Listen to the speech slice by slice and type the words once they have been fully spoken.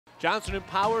Johnson and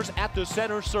Powers at the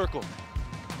center circle.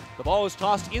 The ball is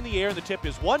tossed in the air, and the tip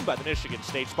is won by the Michigan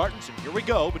State Spartans. And here we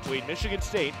go between Michigan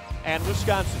State and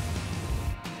Wisconsin.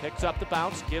 Picks up the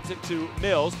bounce, gives it to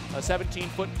Mills. A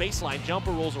 17-foot baseline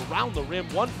jumper rolls around the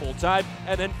rim one full time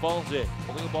and then falls in.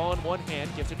 Holding the ball in one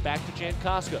hand, gives it back to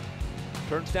Jankowska.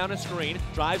 Turns down a screen,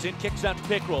 drives in, kicks out to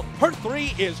Pickrell. Her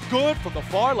three is good from the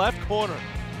far left corner.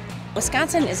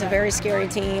 Wisconsin is a very scary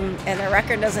team, and their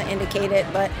record doesn't indicate it,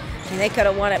 but they could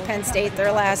have won at Penn State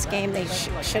their last game. They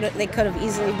could have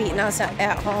easily beaten us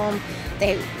at home.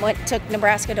 They took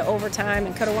Nebraska to overtime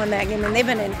and could have won that game. And they've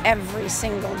been in every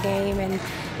single game, and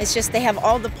it's just they have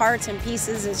all the parts and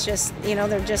pieces. It's just, you know,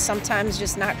 they're just sometimes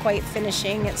just not quite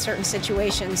finishing at certain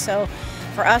situations. So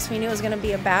for us, we knew it was going to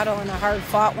be a battle and a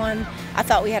hard-fought one. I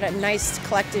thought we had a nice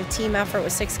collective team effort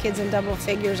with 6 kids in double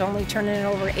figures, only turning it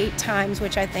over 8 times,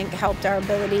 which I think helped our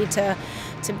ability to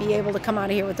be able to come out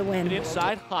of here with the win.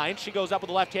 Inside, Hines, she goes up with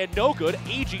the left hand, no good.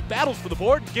 Agee battles for the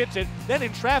board and gets it, then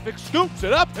in traffic, scoops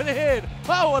it up and in.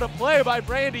 Oh, what a play by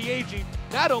Brandy Agee.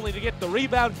 Not only to get the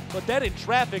rebound, but then in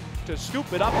traffic to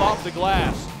scoop it up off the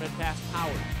glass. Red pass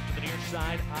Powers to the near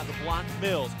side on the block.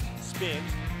 Mills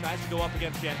spins, tries to go up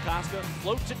against Jankowska,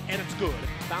 floats it, and it's good.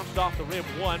 Bounced off the rim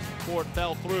once before it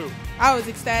fell through. I was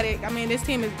ecstatic. I mean, this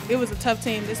team it was a tough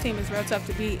team. This team is real tough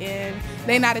to beat, and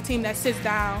they're not a team that sits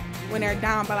down when they're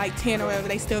down by like 10 or whatever.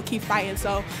 They still keep fighting.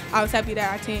 So I was happy that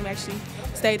our team actually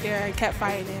stayed there and kept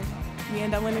fighting, and we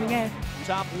ended up winning the game.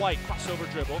 Top White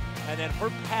crossover dribble, and then her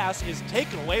pass is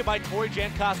taken away by Tori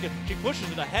Jankowska. She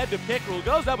pushes it ahead to Pickrell,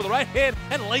 goes up with the right hand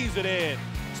and lays it in.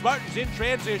 Spartans in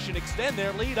transition extend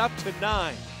their lead up to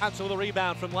 9. Council the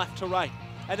rebound from left to right.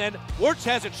 And then Wirtz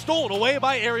has it stolen away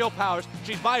by Aerial Powers.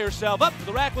 She's by herself, up to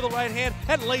the rack with the right hand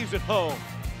and lays it home.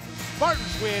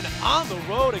 Spartans win on the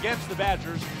road against the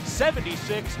Badgers,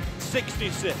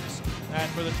 76-66.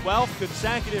 And for the 12th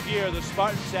consecutive year, the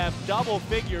Spartans have double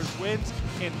figures wins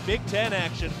in Big Ten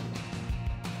action.